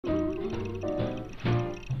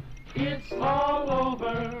It's all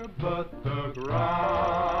over but the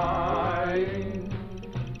crying.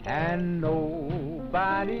 And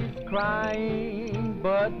nobody's crying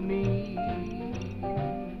but me.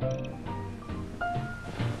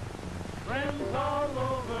 Friends all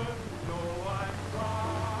over know I'm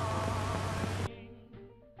crying.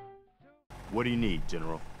 What do you need,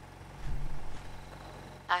 General?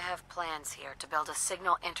 I have plans here to build a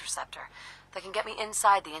signal interceptor that can get me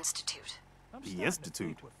inside the Institute. The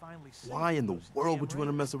Institute? Why in the world would you want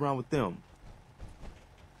to mess around with them?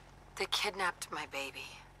 They kidnapped my baby.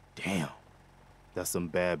 Damn. That's some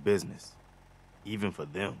bad business. Even for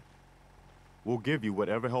them. We'll give you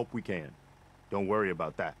whatever help we can. Don't worry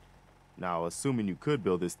about that. Now, assuming you could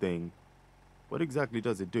build this thing, what exactly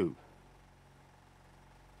does it do?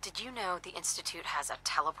 Did you know the Institute has a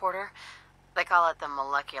teleporter? They call it the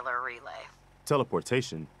molecular relay.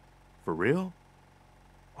 Teleportation? For real?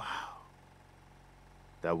 Wow.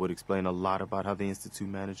 That would explain a lot about how the Institute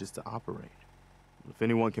manages to operate. If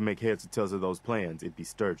anyone can make heads or tails of those plans, it'd be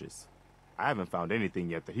Sturgis. I haven't found anything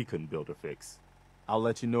yet that he couldn't build or fix. I'll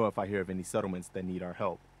let you know if I hear of any settlements that need our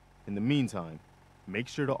help. In the meantime, make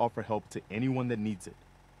sure to offer help to anyone that needs it.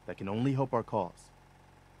 That can only help our cause.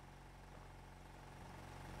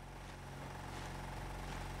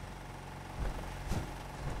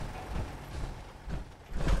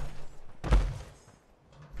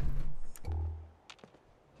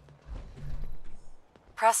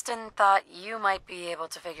 Preston thought you might be able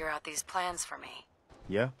to figure out these plans for me.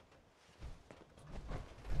 Yeah?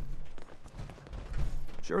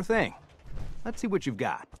 Sure thing. Let's see what you've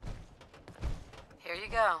got. Here you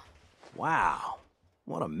go. Wow,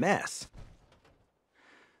 what a mess.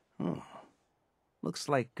 Looks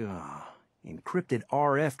like, encrypted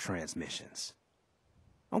RF transmissions.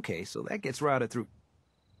 Okay, so that gets routed through...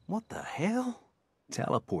 What the hell?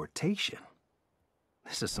 Teleportation.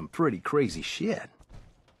 This is some pretty crazy shit.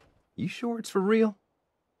 You sure it's for real?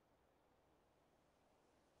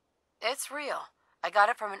 It's real. I got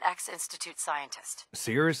it from an ex-Institute scientist.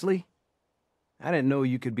 Seriously? I didn't know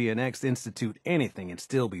you could be an ex-Institute anything and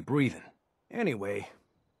still be breathing. Anyway,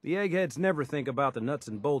 the eggheads never think about the nuts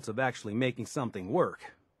and bolts of actually making something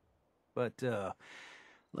work. But,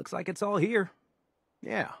 looks like it's all here.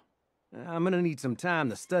 Yeah, I'm gonna need some time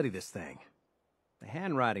to study this thing. The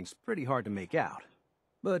handwriting's pretty hard to make out.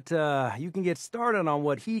 But, you can get started on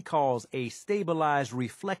what he calls a stabilized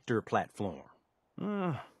reflector platform.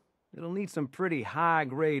 It'll need some pretty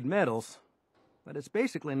high-grade metals, but it's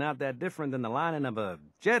basically not that different than the lining of a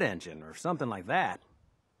jet engine or something like that.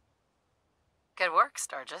 Good work,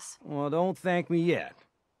 Sturgis. Well, don't thank me yet.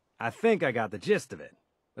 I think I got the gist of it,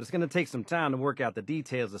 but it's gonna take some time to work out the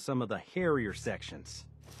details of some of the hairier sections.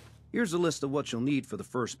 Here's a list of what you'll need for the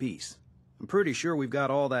first piece. I'm pretty sure we've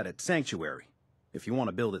got all that at Sanctuary, if you want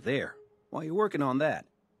to build it there. While you're working on that,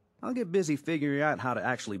 I'll get busy figuring out how to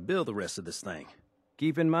actually build the rest of this thing.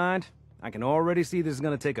 Keep in mind, I can already see this is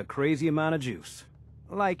gonna take a crazy amount of juice.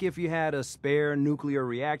 Like if you had a spare nuclear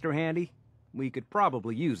reactor handy, we could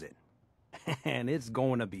probably use it. And it's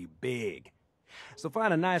going to be big. So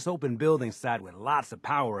find a nice open building site with lots of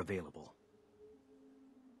power available.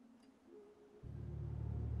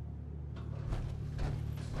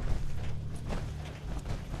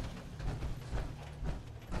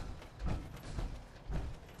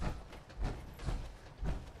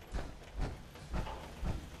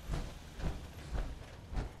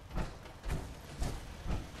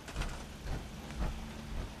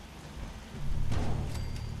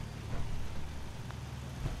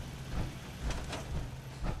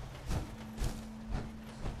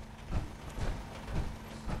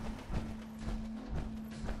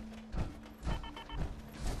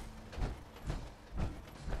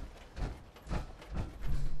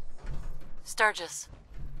 Sturgis.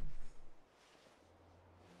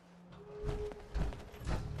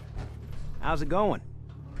 How's it going?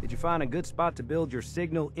 Did you find a good spot to build your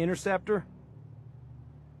signal interceptor?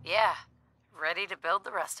 Yeah, ready to build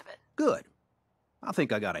the rest of it. Good. I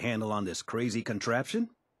think I got a handle on this crazy contraption.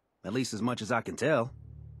 At least as much as I can tell.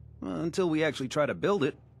 Until we actually try to build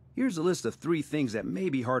it, here's a list of 3 things that may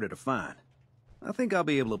be harder to find. I think I'll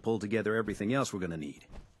be able to pull together everything else we're gonna need.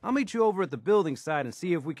 I'll meet you over at the building site and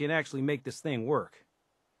see if we can actually make this thing work.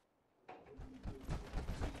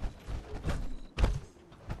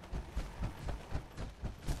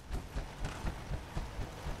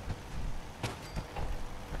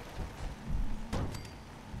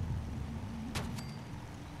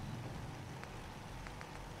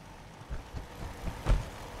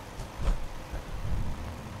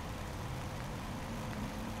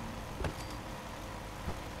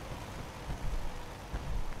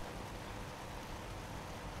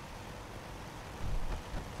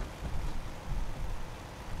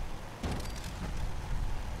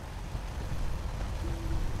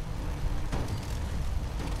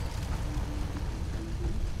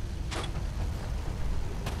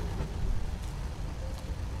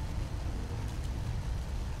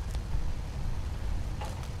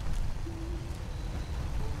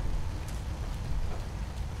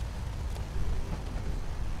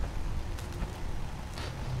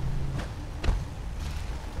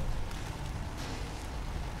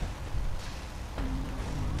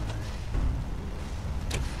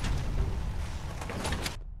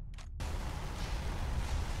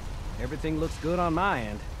 Everything looks good on my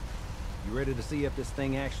end. You ready to see if this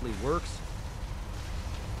thing actually works?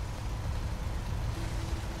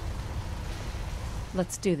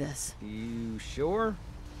 Let's do this. You sure?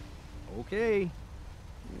 Okay.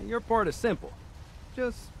 Your part is simple.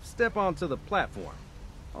 Just step onto the platform.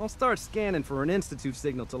 I'll start scanning for an Institute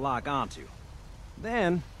signal to lock onto.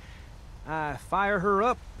 Then, I fire her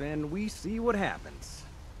up and we see what happens.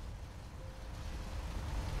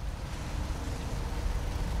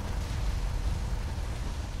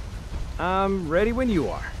 I'm ready when you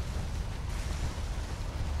are.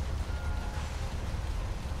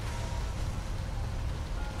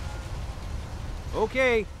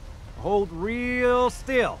 Okay, hold real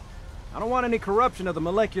still. I don't want any corruption of the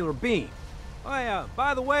molecular beam. Oh yeah,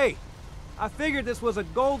 by the way, I figured this was a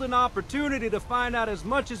golden opportunity to find out as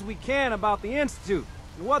much as we can about the Institute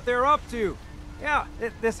and what they're up to. Yeah,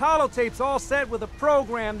 this holotape's all set with a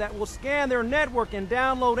program that will scan their network and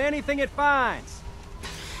download anything it finds.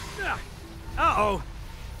 Uh-oh.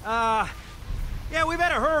 Yeah, we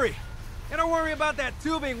better hurry. And don't worry about that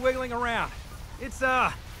tubing wiggling around. It's,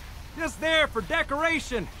 just there for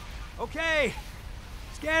decoration. Okay.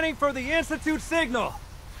 Scanning for the Institute signal.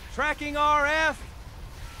 Tracking RF.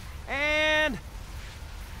 And...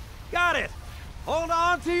 got it. Hold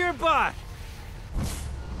on to your butt.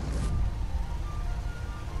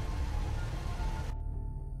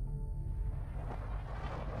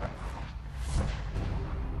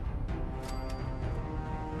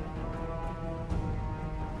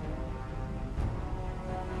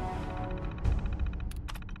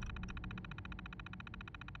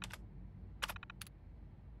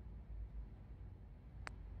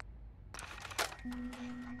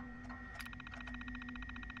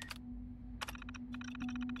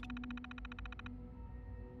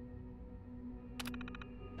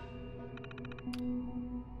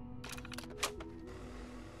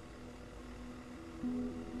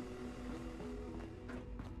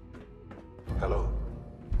 Hello?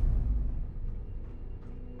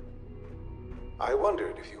 I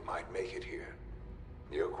wondered if you might make it here.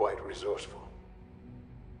 You're quite resourceful.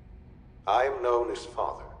 I am known as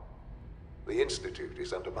Father. The Institute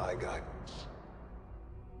is under my guidance.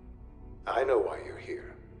 I know why you're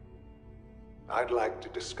here. I'd like to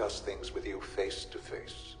discuss things with you face to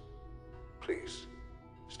face. Please,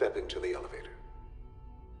 step into the elevator.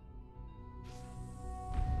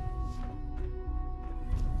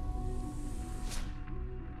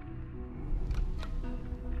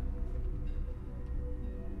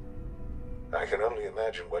 I can only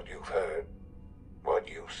imagine what you've heard, what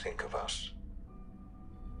you think of us.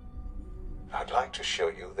 I'd like to show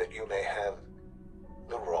you that you may have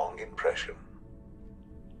the wrong impression.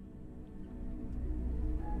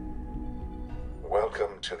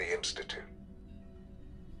 Welcome to the Institute.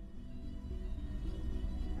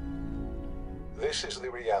 This is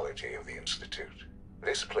the reality of the Institute.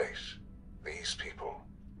 This place, these people,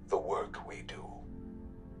 the work we do.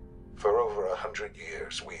 For over 100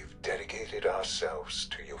 years, we've dedicated ourselves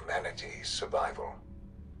to humanity's survival.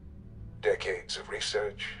 Decades of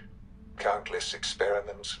research, countless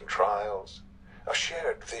experiments and trials, a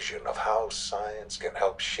shared vision of how science can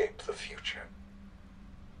help shape the future.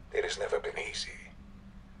 It has never been easy,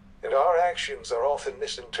 and our actions are often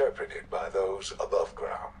misinterpreted by those above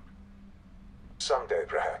ground. Someday,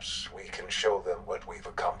 perhaps, we can show them what we've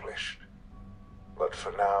accomplished. But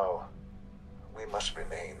for now, we must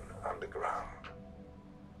remain underground.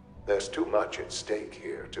 There's too much at stake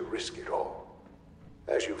here to risk it all.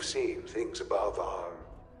 As you've seen, things above are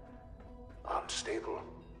unstable.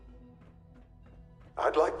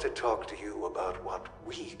 I'd like to talk to you about what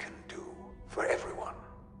we can do for everyone.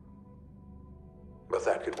 But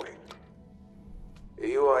that can wait.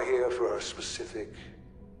 You are here for a specific,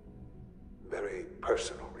 very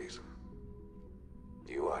personal reason.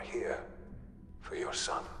 You are here for your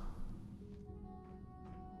son.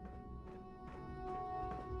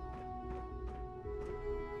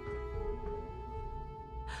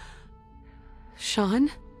 Sean?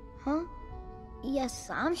 Huh? Yes,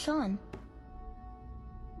 I'm Sean.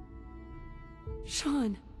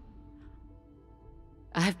 Sean.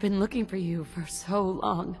 I've been looking for you for so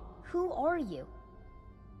long. Who are you?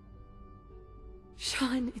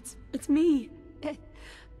 Sean, it's me.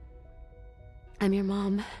 I'm your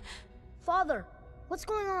mom. Father, what's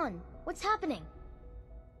going on? What's happening?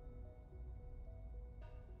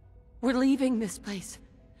 We're leaving this place.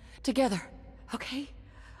 Together, okay?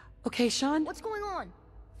 Okay, Sean? What's going on?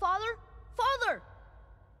 Father? Father!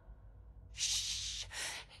 Shh.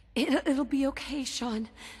 It'll be okay, Sean.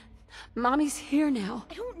 Mommy's here now.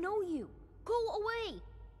 I don't know you. Go away.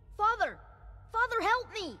 Father! Father,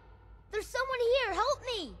 help me! There's someone here, help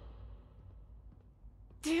me!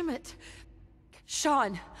 Damn it.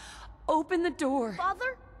 Sean, open the door.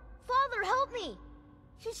 Father? Father, help me!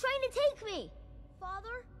 She's trying to take me!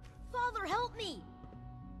 Father? Father, help me!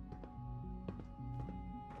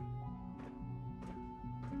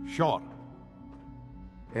 Sean.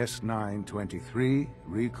 S923,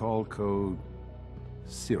 recall code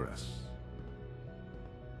Cirrus.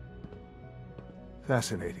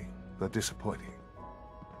 Fascinating, but disappointing.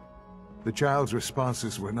 The child's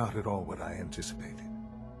responses were not at all what I anticipated.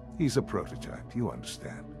 He's a prototype, you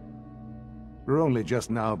understand. We're only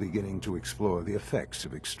just now beginning to explore the effects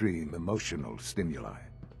of extreme emotional stimuli.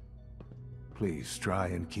 Please try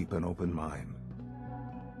and keep an open mind.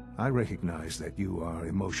 I recognize that you are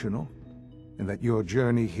emotional, and that your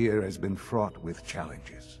journey here has been fraught with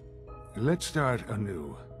challenges. Let's start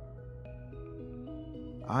anew.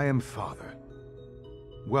 I am Father.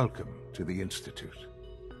 Welcome to the Institute.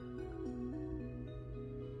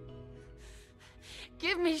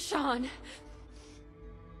 Give me Sean.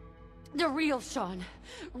 The real Sean.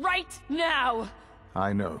 Right now!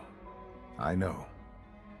 I know. I know.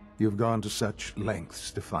 You've gone to such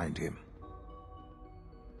lengths to find him.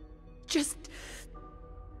 Just...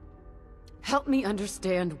 help me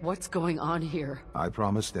understand what's going on here. I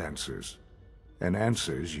promised answers, and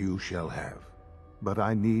answers you shall have. But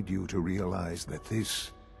I need you to realize that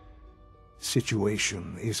this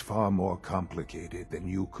situation is far more complicated than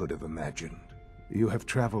you could have imagined. You have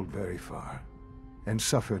traveled very far, and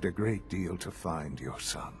suffered a great deal to find your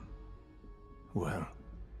son. Well,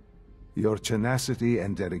 your tenacity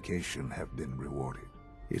and dedication have been rewarded.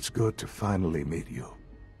 It's good to finally meet you,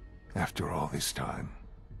 after all this time.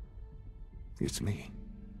 It's me.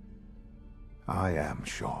 I am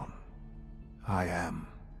Sean. I am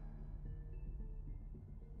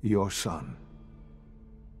your son.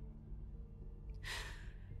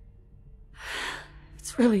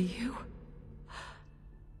 It's really you.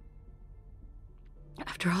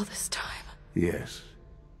 After all this time. Yes.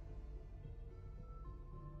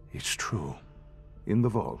 It's true. In the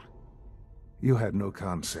vault, you had no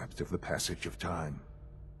concept of the passage of time.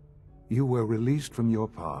 You were released from your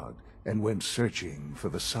pod and went searching for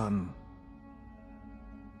the son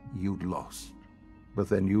you'd lost. But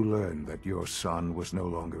then you learned that your son was no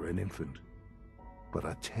longer an infant, but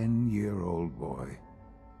a 10-year-old boy.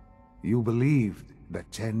 You believed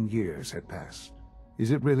that 10 years had passed.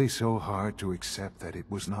 Is it really so hard to accept that it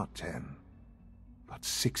was not 10, but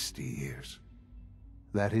 60 years?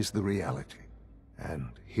 That is the reality. And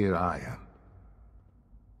here I am,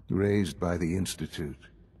 raised by the Institute,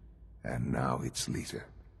 and now its leader.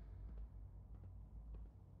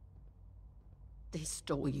 They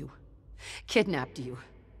stole you. Kidnapped you.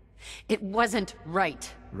 It wasn't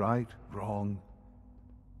right. Right, wrong,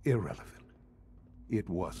 irrelevant. It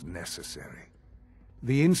was necessary.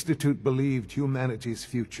 The Institute believed humanity's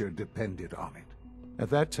future depended on it. At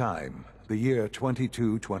that time, the year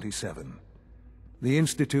 2227, the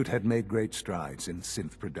Institute had made great strides in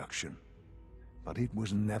synth production. But it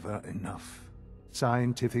was never enough.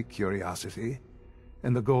 Scientific curiosity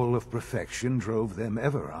and the goal of perfection drove them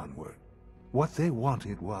ever onward. What they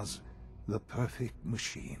wanted was the perfect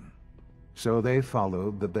machine. So they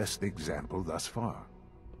followed the best example thus far.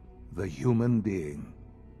 The human being,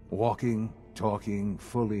 walking, talking,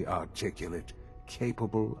 fully articulate,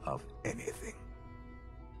 capable of anything.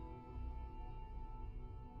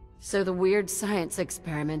 So the weird science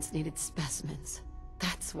experiments needed specimens.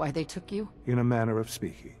 That's why they took you? In a manner of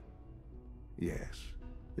speaking, yes.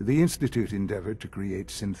 The Institute endeavored to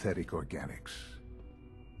create synthetic organics.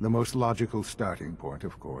 The most logical starting point,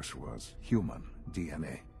 of course, was human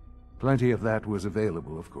DNA. Plenty of that was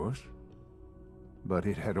available, of course. But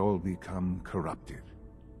it had all become corrupted.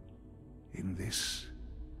 In this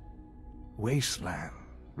wasteland,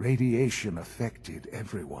 radiation affected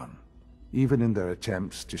everyone. Even in their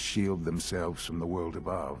attempts to shield themselves from the world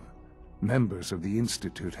above, members of the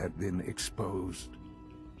Institute had been exposed.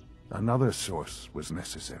 Another source was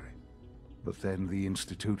necessary. But then the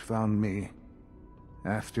Institute found me,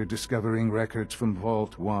 after discovering records from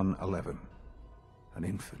Vault 111. An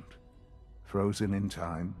infant, frozen in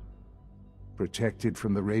time, protected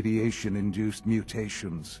from the radiation-induced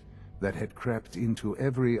mutations that had crept into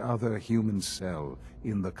every other human cell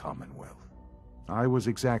in the Commonwealth. I was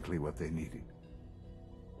exactly what they needed.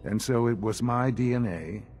 And so it was my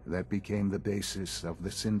DNA that became the basis of the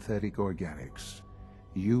synthetic organics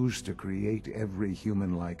used to create every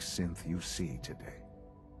human-like synth you see today.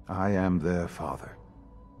 I am their father.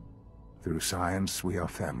 Through science, we are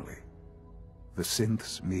family. The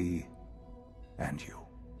synths, me, and you.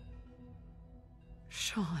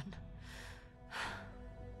 Sean.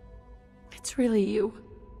 It's really you.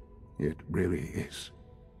 It really is.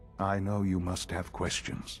 I know you must have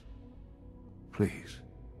questions. Please,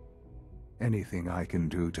 anything I can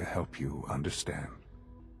do to help you understand.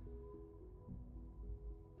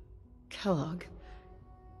 Kellogg.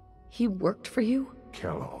 He worked for you?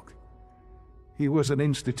 Kellogg. He was an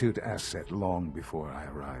Institute asset long before I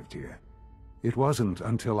arrived here. It wasn't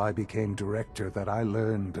until I became director that I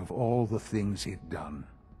learned of all the things he'd done.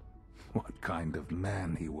 What kind of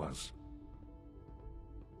man he was.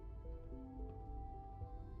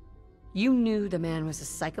 You knew the man was a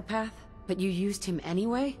psychopath, but you used him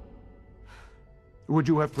anyway? Would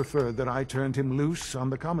you have preferred that I turned him loose on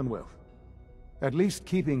the Commonwealth? At least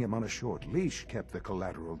keeping him on a short leash kept the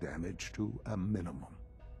collateral damage to a minimum.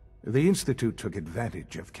 The Institute took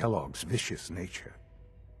advantage of Kellogg's vicious nature.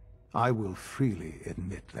 I will freely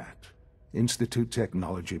admit that. Institute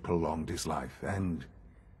technology prolonged his life, and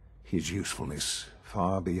his usefulness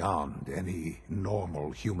far beyond any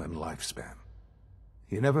normal human lifespan.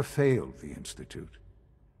 He never failed the Institute,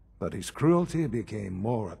 but his cruelty became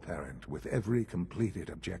more apparent with every completed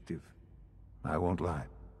objective. I won't lie.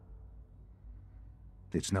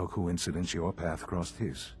 It's no coincidence your path crossed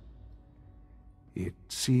his. It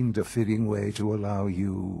seemed a fitting way to allow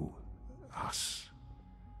you, us,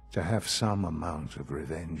 to have some amount of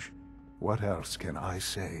revenge. What else can I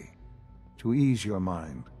say to ease your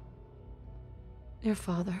mind? Your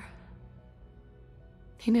father.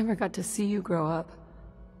 He never got to see you grow up.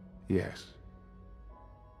 Yes.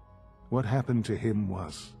 What happened to him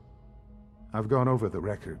was... I've gone over the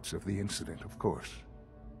records of the incident, of course.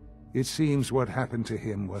 It seems what happened to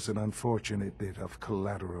him was an unfortunate bit of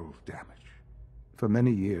collateral damage. For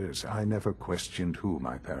many years, I never questioned who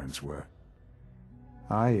my parents were.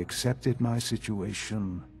 I accepted my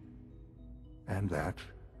situation, and that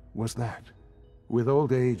was that. With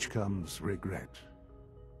old age comes regret.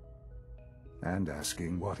 And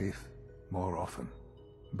asking what if more often.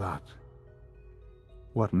 But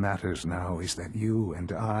what matters now is that you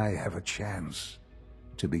and I have a chance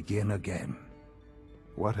to begin again.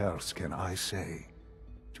 What else can I say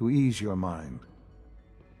to ease your mind?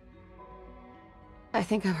 I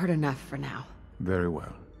think I've heard enough for now. Very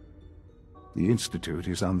well. The Institute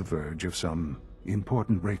is on the verge of some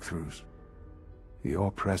important breakthroughs.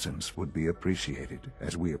 Your presence would be appreciated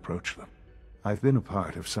as we approach them. I've been a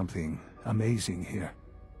part of something amazing here.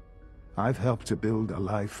 I've helped to build a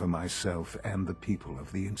life for myself and the people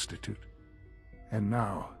of the Institute. And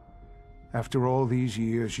now, after all these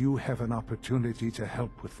years, you have an opportunity to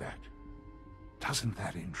help with that. Doesn't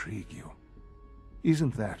that intrigue you?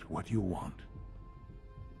 Isn't that what you want?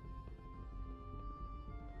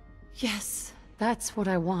 Yes, that's what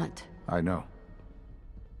I want. I know.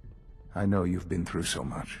 I know you've been through so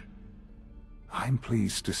much. I'm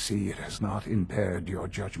pleased to see it has not impaired your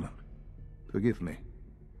judgment. Forgive me.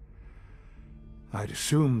 I'd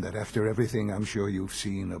assume that after everything I'm sure you've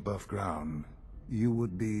seen above ground, you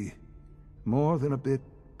would be more than a bit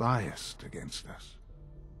biased against us.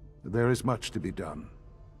 There is much to be done.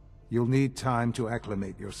 You'll need time to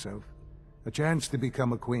acclimate yourself, a chance to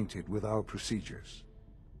become acquainted with our procedures.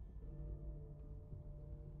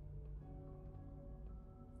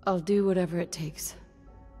 I'll do whatever it takes.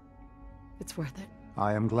 It's worth it.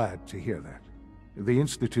 I am glad to hear that. The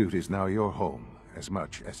Institute is now your home, as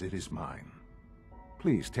much as it is mine.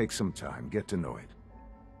 Please take some time, get to know it.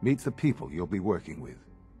 Meet the people you'll be working with.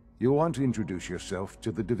 You'll want to introduce yourself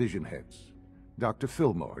to the division heads. Dr.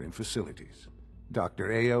 Fillmore in Facilities,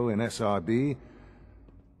 Dr. Ao in SRB,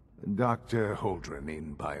 Dr. Holdren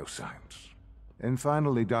in Bioscience, and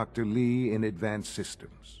finally Dr. Lee in Advanced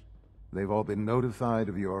Systems. They've all been notified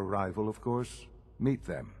of your arrival, of course. Meet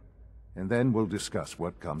them, and then we'll discuss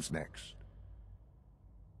what comes next.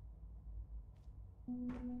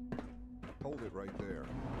 Hold it right there.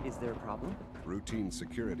 Is there a problem? Routine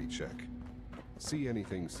security check. See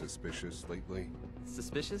anything suspicious lately?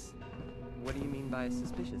 Suspicious? What do you mean by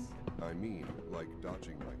suspicious? I mean, like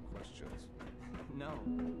dodging my questions. No.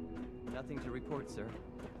 Nothing to report, sir.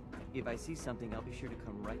 If I see something, I'll be sure to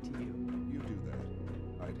come right to you. You do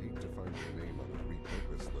that. I'd hate to find your name on a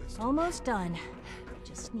repurpose list. Almost done.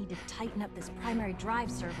 Just need to tighten up this primary drive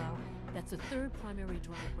servo. That's the third primary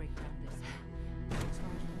drive breakdown this month. As far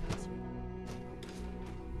as we're concerned.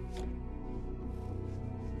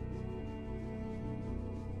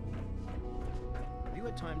 Have you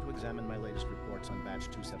had time to examine my latest reports on Batch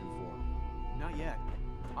 274? Not yet.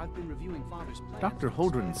 I've been reviewing Father's plans. Dr.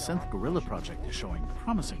 Holdren's Synth Gorilla project is showing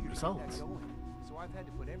promising results. So I've had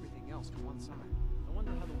to put everything else to one side. I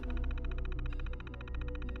wonder how the...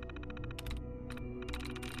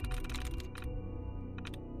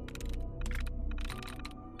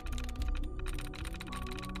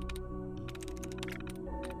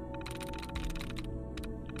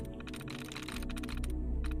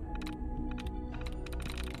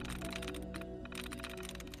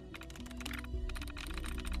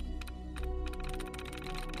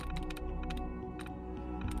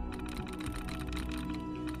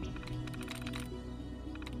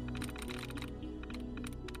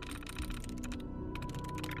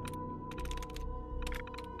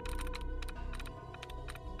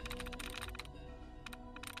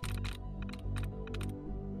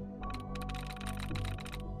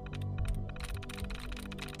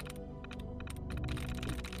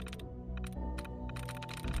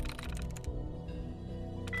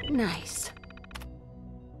 Nice.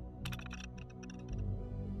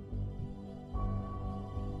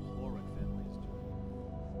 Warwick family is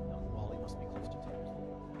doing. Now, Wally must be close to tears.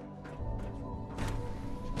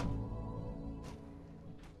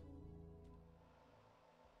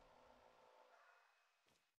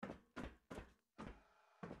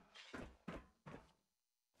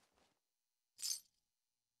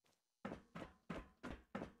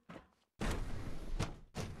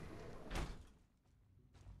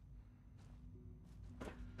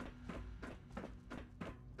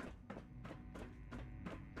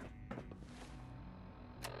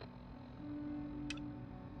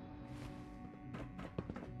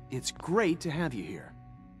 It's great to have you here.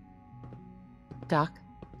 Doc?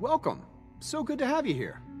 Welcome. So good to have you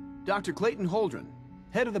here. Dr. Clayton Holdren,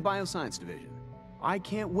 head of the Bioscience Division. I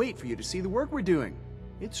can't wait for you to see the work we're doing.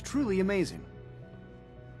 It's truly amazing.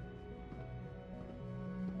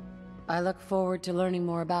 I look forward to learning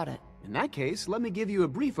more about it. In that case, let me give you a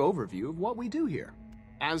brief overview of what we do here.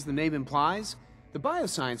 As the name implies, the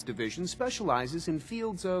Bioscience Division specializes in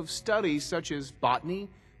fields of studies such as botany,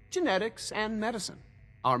 genetics, and medicine.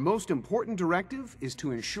 Our most important directive is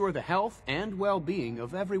to ensure the health and well-being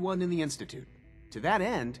of everyone in the Institute. To that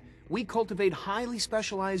end, we cultivate highly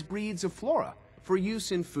specialized breeds of flora for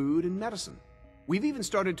use in food and medicine. We've even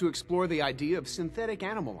started to explore the idea of synthetic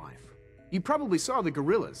animal life. You probably saw the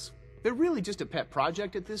gorillas. They're really just a pet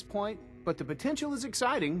project at this point, but the potential is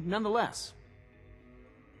exciting nonetheless.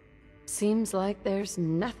 Seems like there's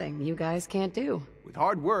nothing you guys can't do. With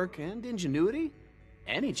hard work and ingenuity,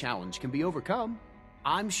 any challenge can be overcome.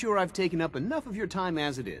 I'm sure I've taken up enough of your time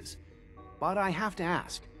as it is, but I have to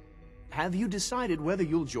ask, have you decided whether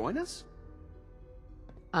you'll join us?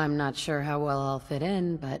 I'm not sure how well I'll fit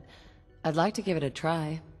in, but I'd like to give it a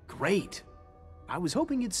try. Great. I was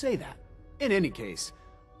hoping you'd say that. In any case,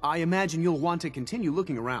 I imagine you'll want to continue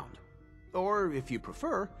looking around. Or, if you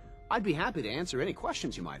prefer, I'd be happy to answer any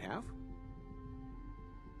questions you might have.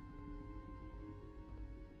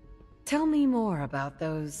 Tell me more about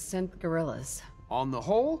those synth gorillas. On the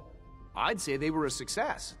whole, I'd say they were a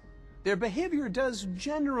success. Their behavior does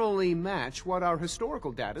generally match what our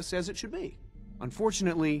historical data says it should be.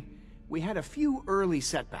 Unfortunately, we had a few early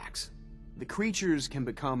setbacks. The creatures can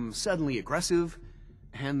become suddenly aggressive,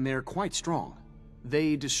 and they're quite strong.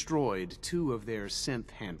 They destroyed 2 of their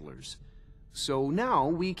synth handlers. So now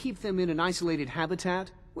we keep them in an isolated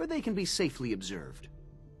habitat where they can be safely observed.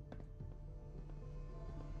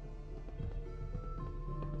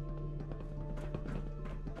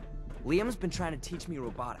 Liam's been trying to teach me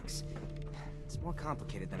robotics. It's more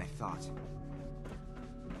complicated than I thought.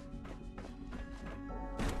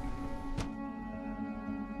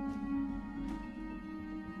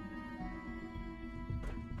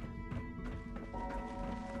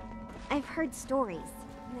 I've heard stories,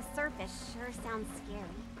 and the surface sure sounds scary.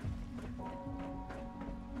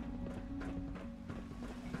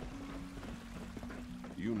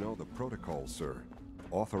 You know the protocol, sir.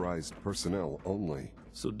 Authorized personnel only.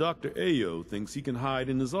 So Dr. Ayo thinks he can hide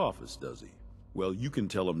in his office, does he? Well, you can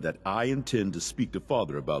tell him that I intend to speak to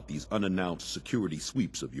Father about these unannounced security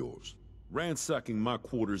sweeps of yours. Ransacking my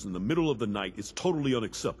quarters in the middle of the night is totally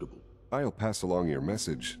unacceptable. I'll pass along your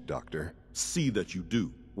message, Doctor. See that you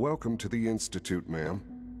do. Welcome to the Institute, ma'am.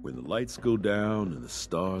 When the lights go down and the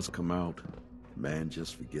stars come out, man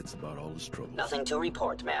just forgets about all his troubles. Nothing to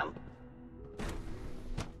report, ma'am.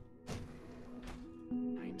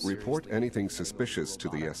 Report anything suspicious to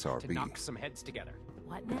the SRB. To knock some heads together.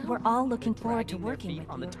 What now? We're all looking forward to working with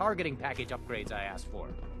on you. the targeting package upgrades I asked for.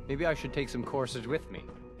 Maybe I should take some courses with me.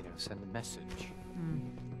 You know, send a message.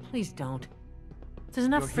 Please don't. There's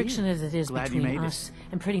enough You're friction here. as it is Glad you between made it. us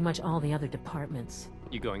and pretty much all the other departments.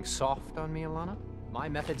 You going soft on me, Alana? My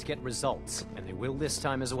methods get results, and they will this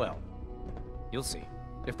time as well. You'll see.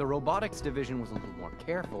 If the robotics division was a little more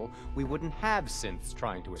careful, we wouldn't have synths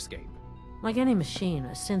trying to escape. Like any machine,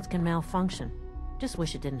 a synth can malfunction. Just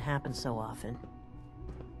wish it didn't happen so often.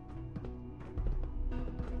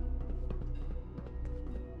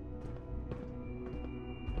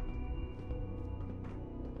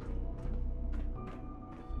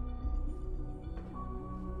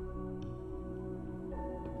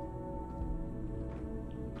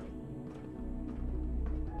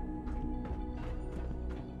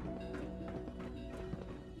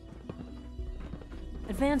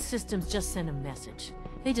 Advanced Systems just sent a message.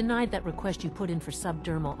 They denied that request you put in for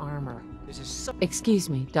subdermal armor. This is so—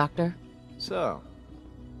 Excuse me, Doctor. So,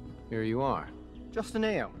 here you are. Justin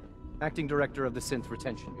Ayo, Acting Director of the Synth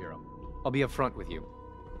Retention Bureau. I'll be upfront with you.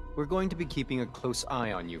 We're going to be keeping a close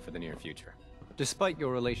eye on you for the near future. Despite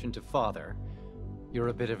your relation to Father, You're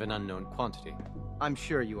a bit of an unknown quantity. I'm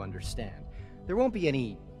sure you understand. There won't be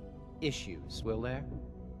any issues, will there?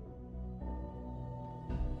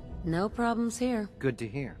 No problems here. Good to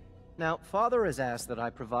hear. Now, Father has asked that I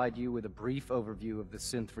provide you with a brief overview of the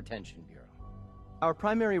Synth Retention Bureau. Our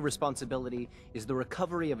primary responsibility is the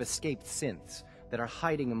recovery of escaped synths that are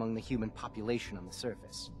hiding among the human population on the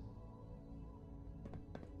surface.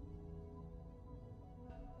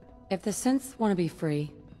 If the synths want to be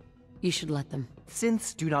free, you should let them.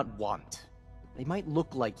 Synths do not want. They might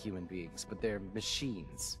look like human beings, but they're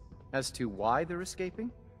machines. As to why they're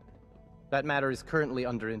escaping? That matter is currently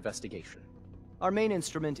under investigation. Our main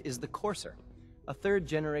instrument is the Courser, a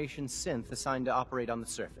third-generation synth assigned to operate on the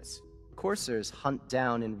surface. Coursers hunt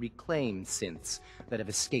down and reclaim synths that have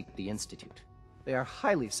escaped the Institute. They are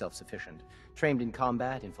highly self-sufficient, trained in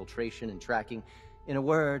combat, infiltration, and tracking. In a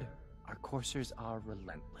word, our Coursers are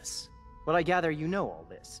relentless. But I gather you know all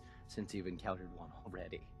this, since you've encountered one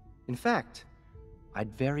already. In fact,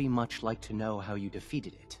 I'd very much like to know how you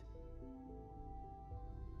defeated it.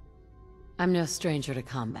 I'm no stranger to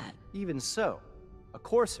combat. Even so, a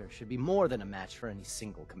Courser should be more than a match for any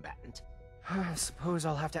single combatant. I suppose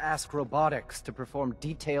I'll have to ask robotics to perform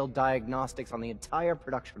detailed diagnostics on the entire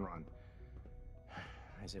production run.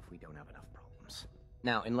 As if we don't have enough problems.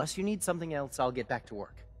 Now, unless you need something else, I'll get back to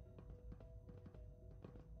work.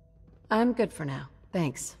 I'm good for now.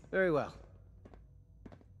 Thanks. Very well.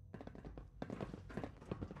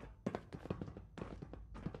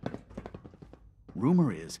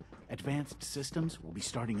 Rumor is, Advanced Systems will be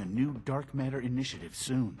starting a new dark matter initiative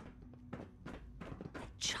soon.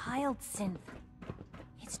 Child synth.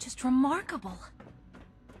 It's just remarkable.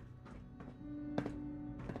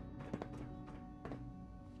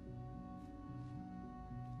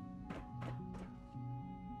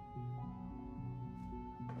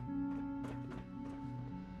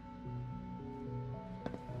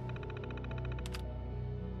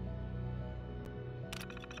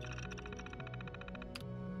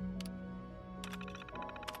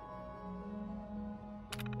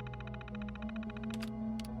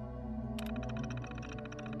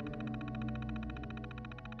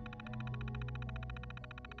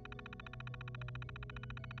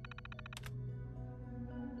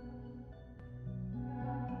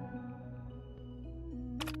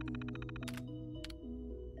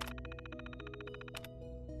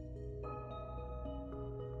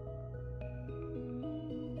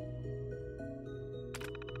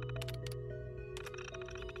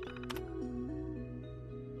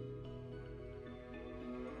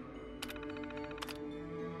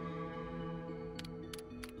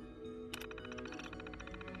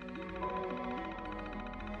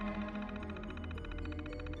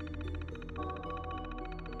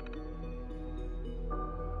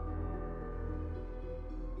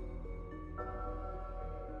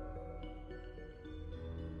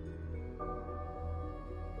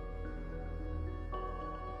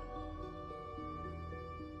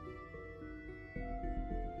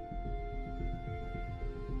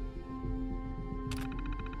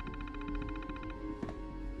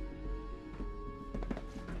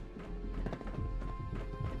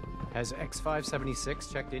 Has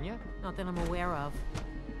X-576 checked in yet? Not that I'm aware of.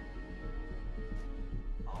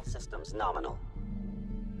 All systems nominal.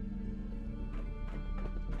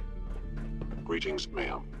 Greetings,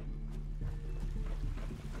 ma'am.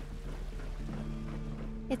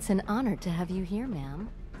 It's an honor to have you here, ma'am.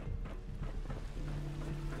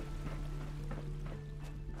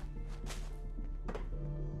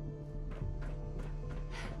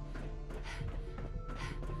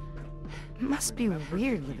 Must be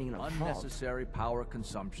weird living in a vault. Unnecessary power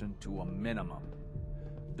consumption to a minimum.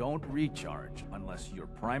 Don't recharge unless your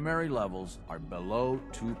primary levels are below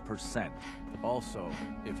 2%. Also,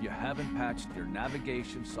 if you haven't patched your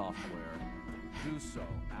navigation software, do so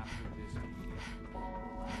after this meeting.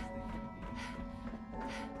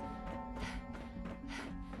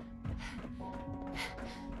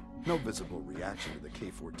 No visible reaction to the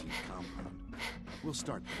K-14 compound. We'll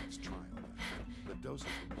start the next trial. The doses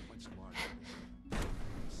will be much larger.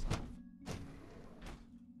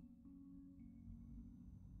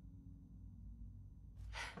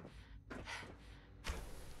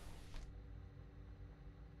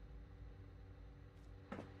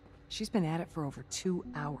 She's been at it for over 2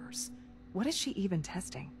 hours. What is she even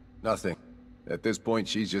testing? Nothing. At this point,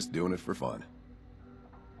 she's just doing it for fun.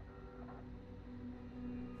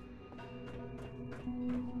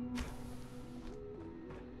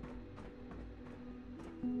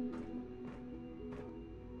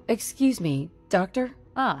 Excuse me, Doctor?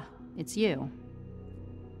 Ah, it's you.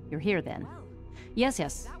 You're here then.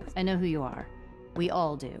 Yes, I know who you are. We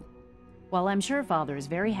all do. While I'm sure Father is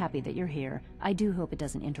very happy that you're here, I do hope it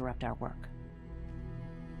doesn't interrupt our work.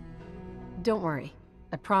 Don't worry.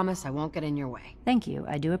 I promise I won't get in your way. Thank you,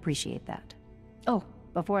 I do appreciate that. Oh,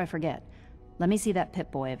 before I forget, let me see that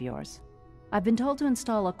Pip-Boy of yours. I've been told to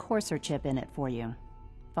install a Courser chip in it for you.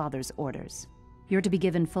 Father's orders. You're to be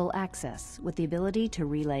given full access, with the ability to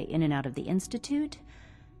relay in and out of the Institute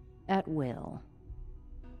at will.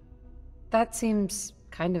 That seems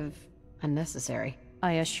kind of unnecessary.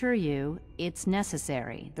 I assure you, it's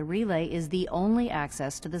necessary. The relay is the only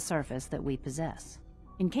access to the surface that we possess.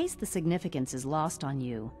 In case the significance is lost on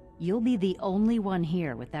you, you'll be the only one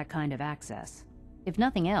here with that kind of access. If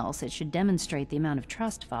nothing else, it should demonstrate the amount of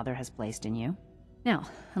trust Father has placed in you. Now,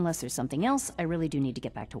 unless there's something else, I really do need to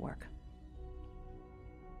get back to work.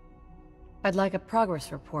 I'd like a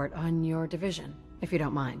progress report on your division, if you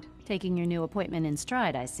don't mind. Taking your new appointment in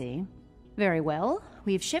stride, I see. Very well.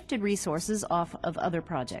 We've shifted resources off of other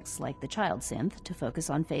projects, like the Child Synth, to focus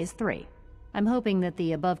on Phase 3. I'm hoping that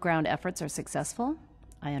the above-ground efforts are successful.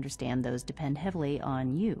 I understand those depend heavily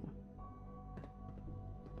on you.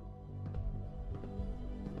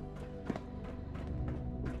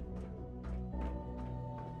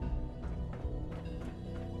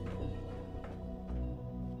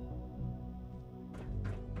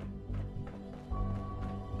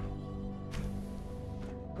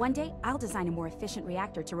 One day, I'll design a more efficient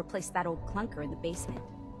reactor to replace that old clunker in the basement.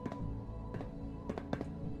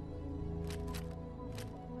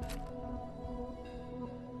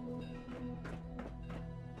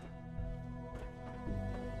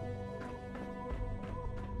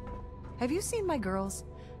 Have you seen my girls?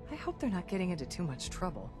 I hope they're not getting into too much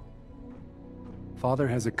trouble. Father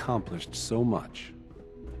has accomplished so much.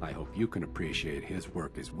 I hope you can appreciate his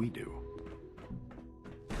work as we do.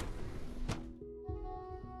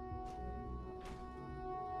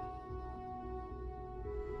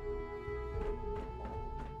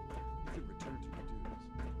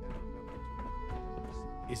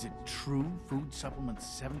 Is it true Food Supplement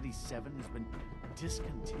 77 has been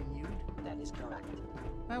discontinued? That is correct.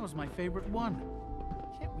 That was my favorite one.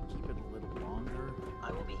 Can't we keep it a little longer?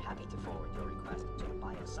 I will be happy to forward your request to the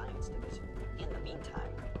Bioscience Division. In the meantime,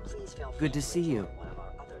 please feel free Good to see you. one of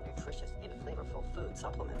our other nutritious and flavorful food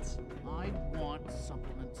supplements. I want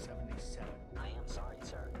Supplement 77. I am sorry,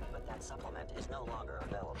 sir, but that supplement is no longer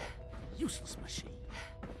available. Useless machine.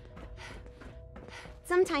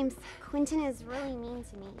 Sometimes Quentin is really mean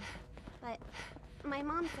to me, but my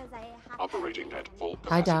mom says I have Operating at full capacity.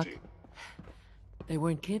 Hi, Doc. They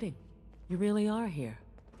weren't kidding. You really are here.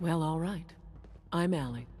 Well, all right. I'm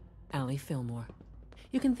Allie Fillmore.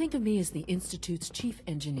 You can think of me as the Institute's chief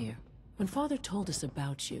engineer. When Father told us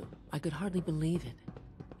about you, I could hardly believe it.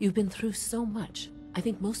 You've been through so much, I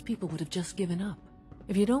think most people would have just given up.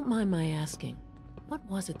 If you don't mind my asking, what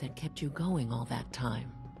was it that kept you going all that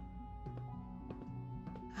time?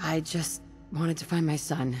 I just wanted to find my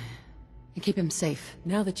son and keep him safe.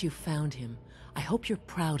 Now that you've found him, I hope you're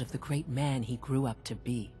proud of the great man he grew up to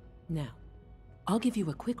be. Now, I'll give you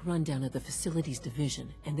a quick rundown of the Facilities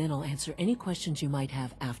Division, and then I'll answer any questions you might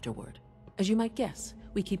have afterward. As you might guess,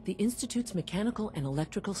 we keep the Institute's mechanical and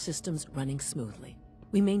electrical systems running smoothly.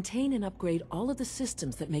 We maintain and upgrade all of the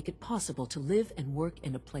systems that make it possible to live and work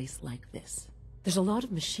in a place like this. There's a lot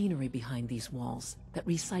of machinery behind these walls that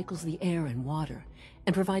recycles the air and water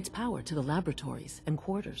and provides power to the laboratories and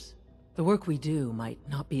quarters. The work we do might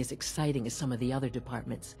not be as exciting as some of the other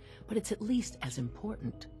departments, but it's at least as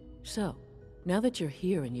important. So, now that you're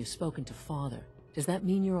here and you've spoken to Father, does that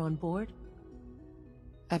mean you're on board?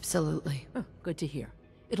 Absolutely. Oh, good to hear.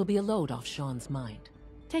 It'll be a load off Sean's mind.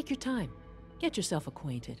 Take your time. Get yourself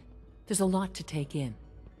acquainted. There's a lot to take in.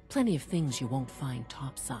 Plenty of things you won't find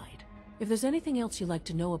topside. If there's anything else you'd like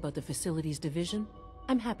to know about the Facilities Division,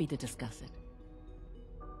 I'm happy to discuss it.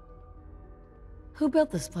 Who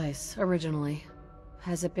built this place, originally?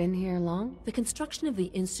 Has it been here long? The construction of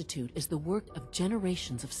the Institute is the work of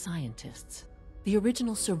generations of scientists. The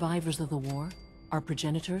original survivors of the war, our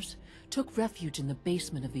progenitors, took refuge in the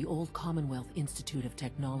basement of the old Commonwealth Institute of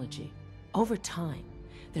Technology. Over time,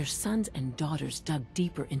 their sons and daughters dug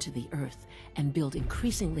deeper into the earth and built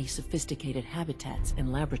increasingly sophisticated habitats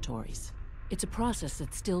and laboratories. It's a process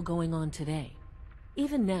that's still going on today.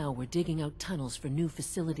 Even now, we're digging out tunnels for new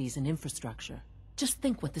facilities and infrastructure. Just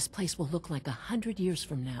think what this place will look like 100 years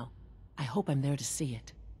from now. I hope I'm there to see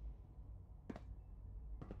it.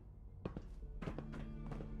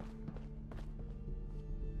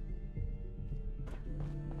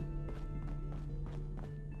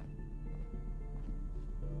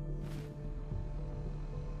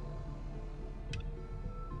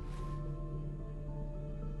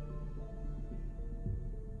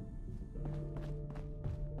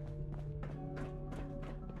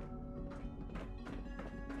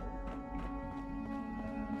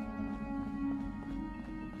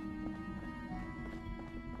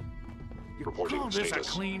 Reporting Call this status.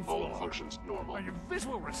 a clean All floor. functions normal. Are your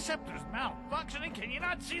visual receptors malfunctioning? Can you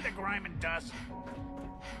not see the grime and dust?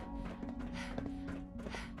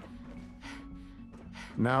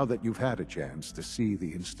 Now that you've had a chance to see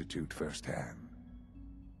the Institute firsthand,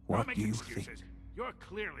 what do you think? You're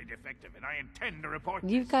clearly defective, and I intend to report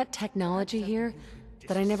You've got technology here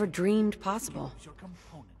that I never dreamed possible.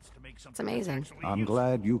 It's amazing. I'm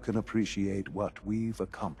glad you can appreciate what we've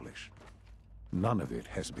accomplished. None of it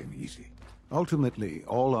has been easy. Ultimately,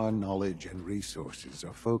 all our knowledge and resources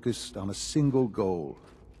are focused on a single goal.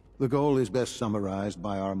 The goal is best summarized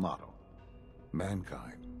by our motto: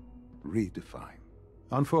 mankind, redefined.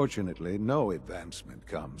 Unfortunately, no advancement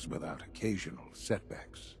comes without occasional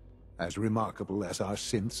setbacks. As remarkable as our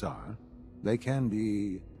synths are, they can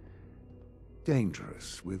be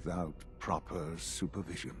dangerous without proper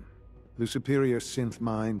supervision. The superior synth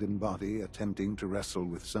mind and body attempting to wrestle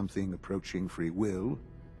with something approaching free will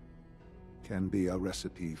can be a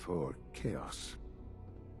recipe for chaos.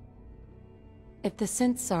 If the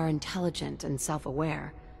synths are intelligent and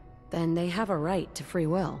self-aware, then they have a right to free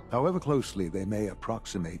will. However closely they may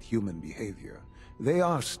approximate human behavior, they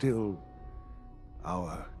are still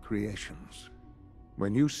our creations.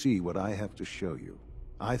 When you see what I have to show you,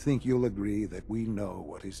 I think you'll agree that we know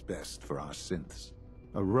what is best for our synths.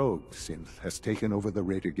 A rogue synth has taken over the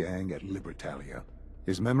Raider gang at Libertalia.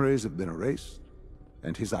 His memories have been erased,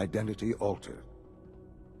 and his identity altered.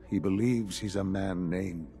 He believes he's a man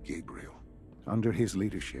named Gabriel. Under his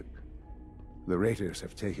leadership, the Raiders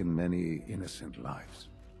have taken many innocent lives.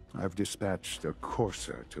 I've dispatched a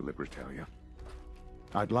courser to Libertalia.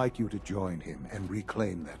 I'd like you to join him and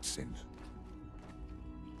reclaim that synth.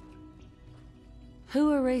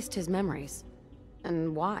 Who erased his memories?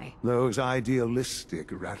 And why? Those idealistic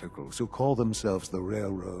radicals who call themselves the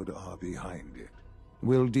Railroad are behind it.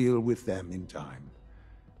 We'll deal with them in time.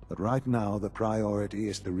 But right now, the priority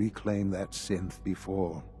is to reclaim that synth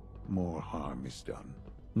before more harm is done.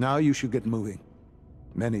 Now you should get moving.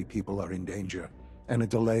 Many people are in danger, and a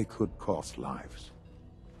delay could cost lives.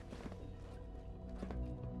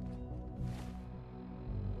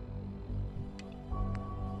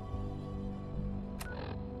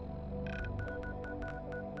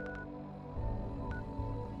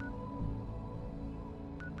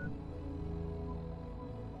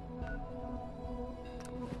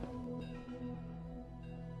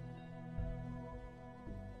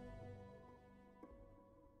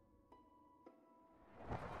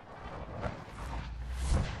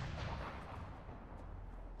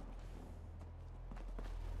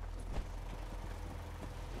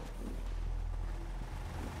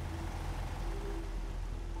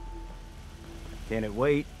 Can it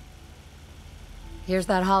wait? Here's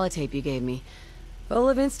that holotape you gave me. Full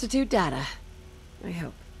of Institute data. I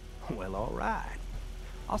hope. Well, all right.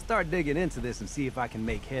 I'll start digging into this and see if I can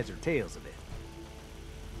make heads or tails of it.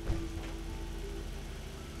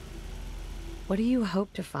 What do you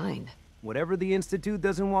hope to find? Whatever the Institute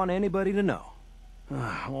doesn't want anybody to know.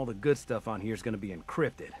 All the good stuff on here is going to be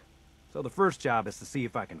encrypted. So the first job is to see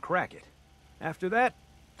if I can crack it. After that,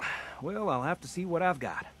 well, I'll have to see what I've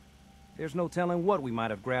got. There's no telling what we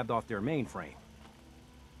might have grabbed off their mainframe.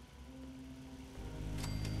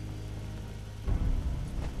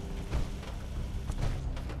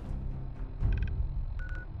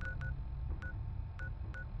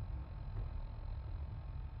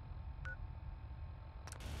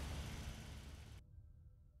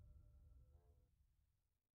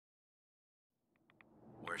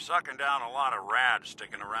 We're sucking down a lot of rads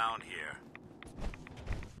sticking around here.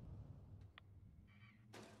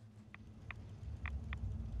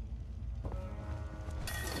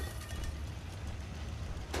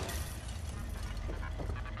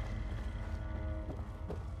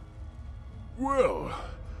 Well,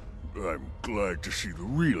 I'm glad to see the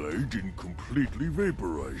relay didn't completely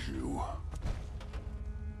vaporize you.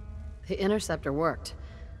 The interceptor worked.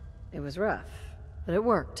 It was rough, but it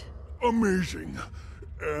worked. Amazing.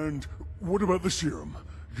 And what about the serum?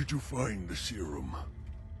 Did you find the serum?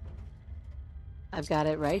 I've got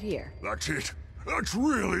it right here. That's it. That's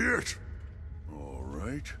really it. All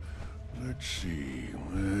right. Let's see.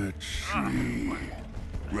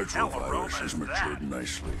 Retrovirus has matured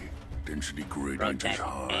nicely. Density gradient is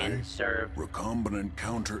high. Recombinant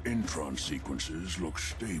counter-intron sequences look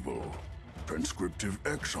stable. Transcriptive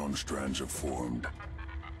exon strands have formed.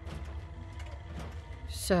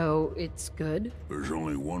 So, it's good? There's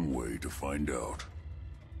only one way to find out.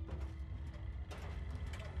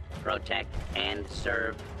 Protect and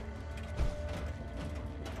serve.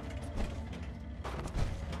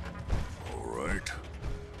 All right.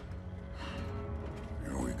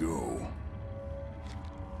 Here we go.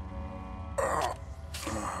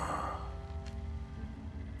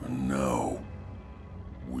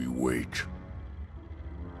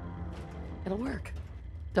 It'll work.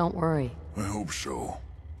 Don't worry. I hope so.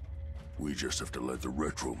 We just have to let the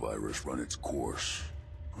retrovirus run its course.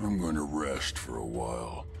 I'm going to rest for a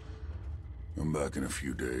while. I'm back in a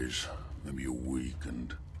few days, maybe a week,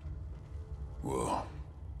 and... well,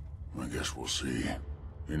 I guess we'll see.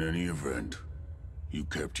 In any event, you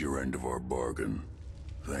kept your end of our bargain.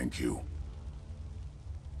 Thank you.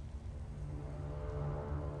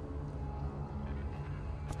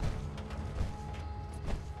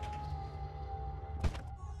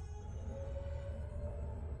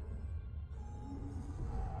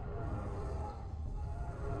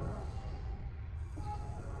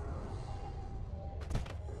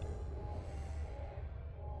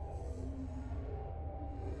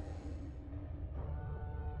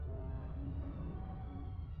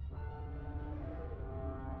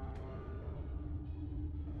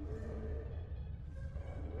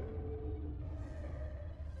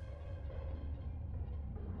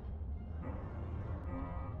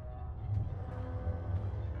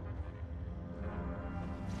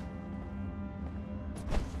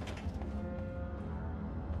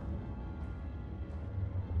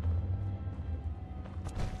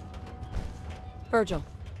 Virgil.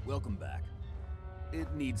 Welcome back.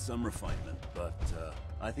 It needs some refinement, but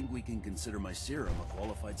I think we can consider my serum a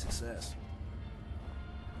qualified success.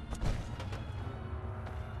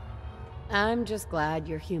 I'm just glad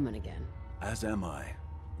you're human again. As am I.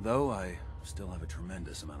 Though I still have a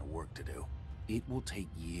tremendous amount of work to do. It will take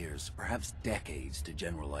years, perhaps decades, to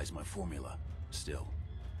generalize my formula. Still,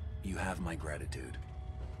 you have my gratitude.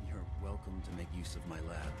 You're welcome to make use of my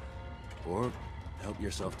lab. Or help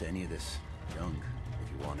yourself to any of this junk,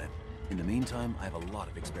 if you want it. In the meantime, I have a lot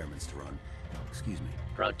of experiments to run. Excuse me.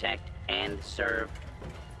 Protect and serve.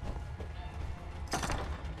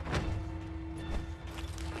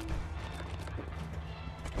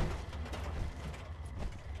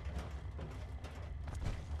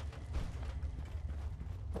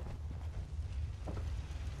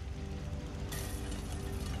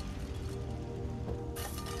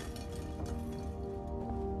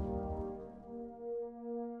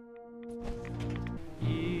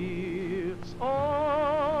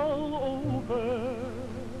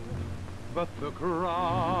 But the cry,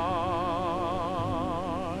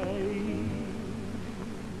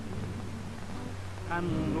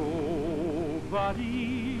 and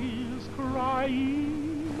nobody's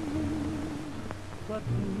crying but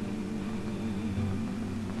me.